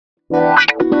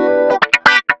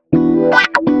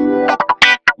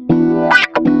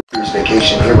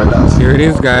Vacation here with us. Here it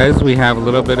is, guys. We have a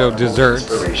little bit of dessert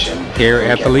here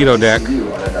at the Lido Deck. In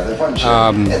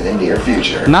the near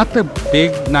future. Not the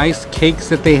big, nice cakes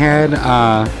that they had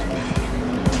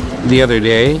the other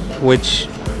day, which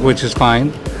is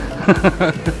fine.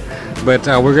 But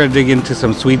we're gonna dig into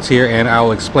some sweets here, and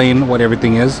I'll explain what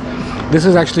everything is. This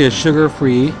is actually a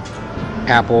sugar-free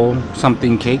apple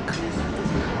something cake.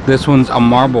 This one's a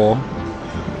marble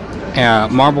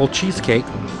cheesecake.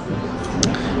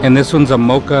 And this one's a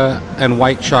mocha and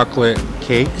white chocolate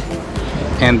cake.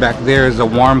 And back there is a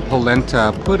warm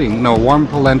polenta pudding. No, warm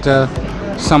polenta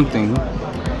something.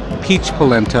 Peach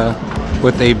polenta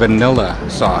with a vanilla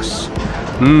sauce.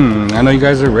 I know you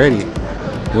guys are ready.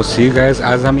 We'll see you guys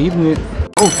as I'm eating it.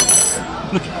 Oh!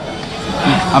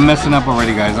 I'm messing up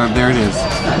already, guys. There it is.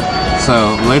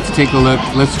 So let's take a look.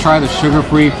 Let's try the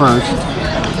sugar-free first.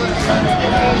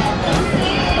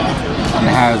 And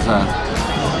it has a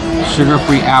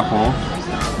sugar-free apple.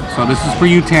 So this is for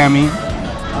you, Tammy.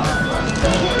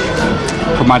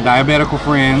 For my diabetical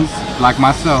friends like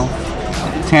myself,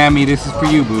 Tammy, this is for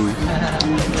you, boo.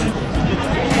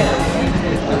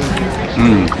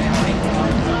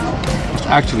 It's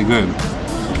actually good.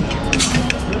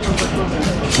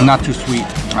 Not too sweet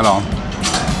at all.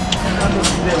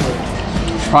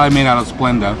 It's probably made out of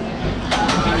Splenda,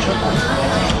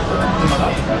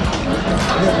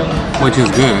 which is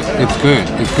good. It's good.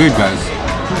 It's good, guys.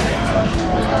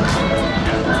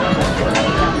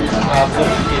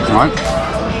 Alright.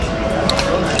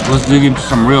 Let's dig into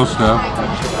some real stuff.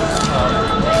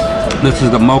 This is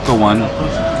the mocha one.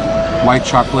 White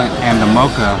chocolate and the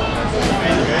mocha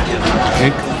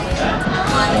cake.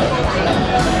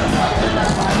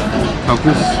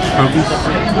 Focus, focus.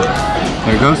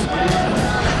 There it goes.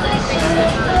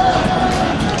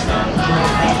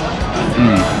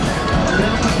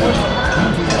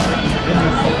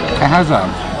 It has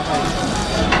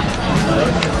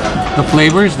the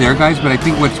flavor is there, guys, but I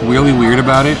think what's really weird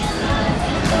about it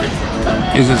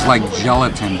is it's like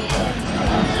gelatin.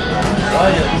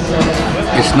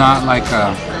 It's not like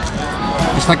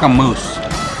it's like a mousse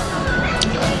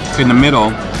in the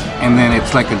middle, and then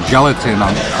it's like a gelatin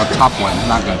on a top one.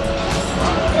 Not good.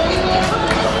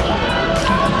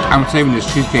 I'm saving this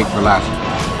cheesecake for last.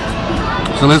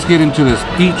 So let's get into this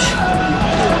peach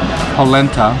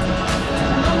polenta.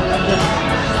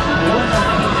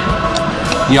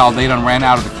 Y'all, they done ran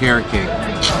out of the carrot cake.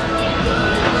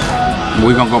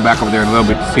 We're gonna go back over there in a little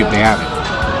bit to see if they have it.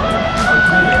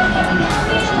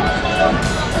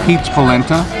 Peach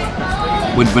polenta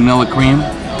with vanilla cream.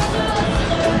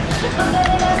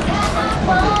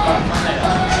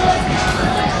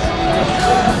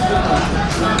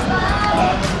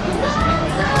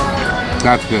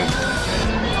 That's good.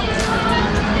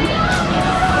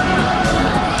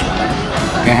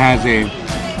 It has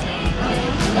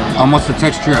almost the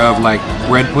texture of like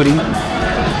bread pudding,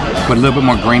 but a little bit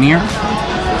more grainier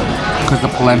because the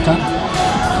polenta.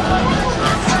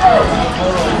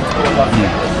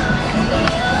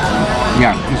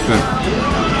 Yeah, it's good.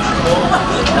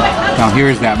 Now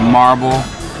here's that marble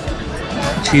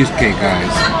cheesecake,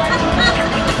 guys.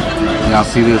 Y'all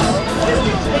see this?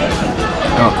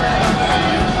 Oh.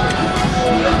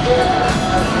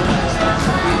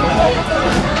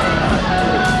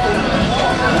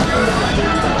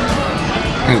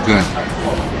 It's good.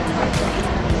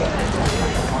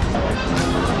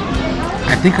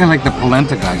 I think I like the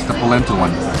polenta, guys. The polenta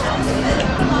one.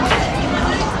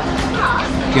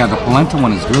 Yeah, the polenta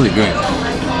one is really good.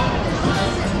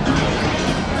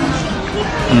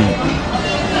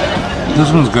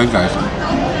 This one's good, guys.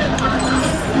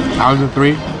 Out of the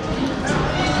three,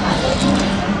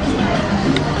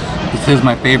 this is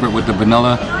my favorite with the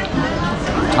vanilla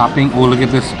topping. Oh, look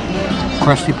at this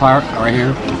crusty part right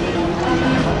here.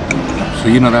 So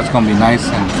you know that's gonna be nice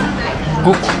and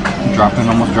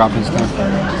almost dropping stuff.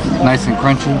 Nice and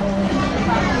crunchy.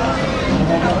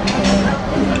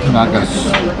 Now I gotta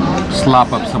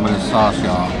slop up some of this sauce,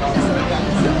 y'all.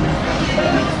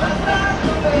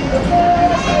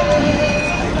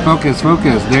 Focus,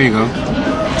 focus. There you go.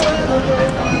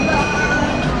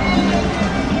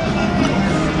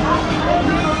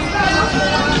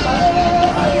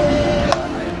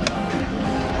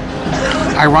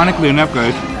 Ironically enough,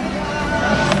 guys,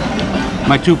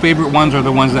 my two favorite ones are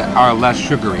the ones that are less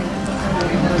sugary.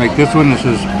 Like this one, this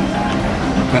is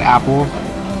the apple,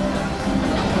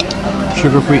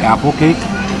 sugar-free apple cake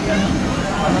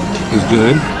is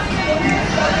good.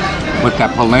 With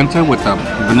that polenta, with the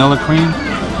vanilla cream.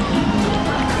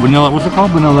 Vanilla, what's it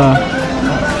called? Vanilla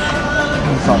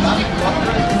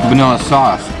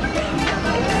sauce.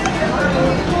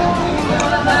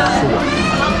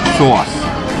 sauce.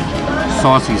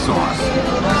 Saucy sauce.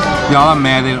 Y'all, I'm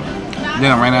mad they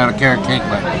don't run out of carrot cake,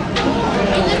 but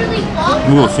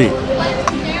we will see.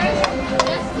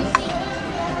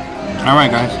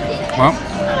 Alright guys, well,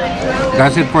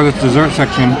 that's it for this dessert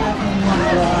section.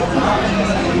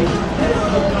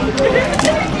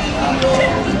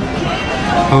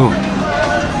 Oh,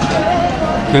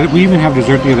 did we even have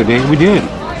dessert the other day? We did.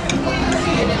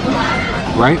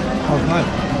 Right? Oh, good.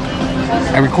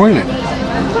 I recorded it.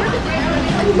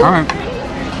 Alright.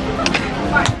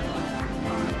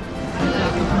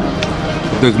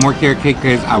 If there's more carrot cake,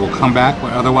 guys, I will come back,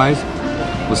 but otherwise,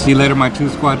 we'll see you later, my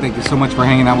Toof squad. Thank you so much for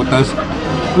hanging out with us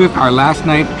with our last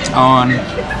night on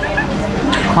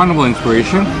Carnival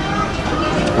Inspiration.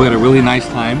 We had a really nice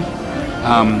time.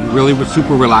 Really was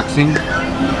super relaxing.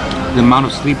 The amount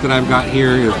of sleep that I've got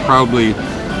here is probably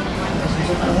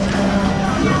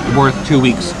worth 2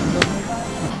 weeks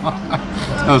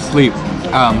of sleep.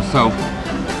 So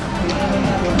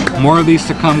more of these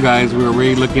to come, guys. We're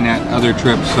already looking at other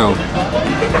trips, so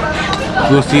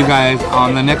we'll see you guys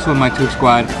on the next one, my Toof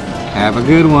squad. Have a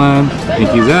good one.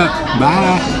 Pinkies up.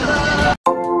 Bye.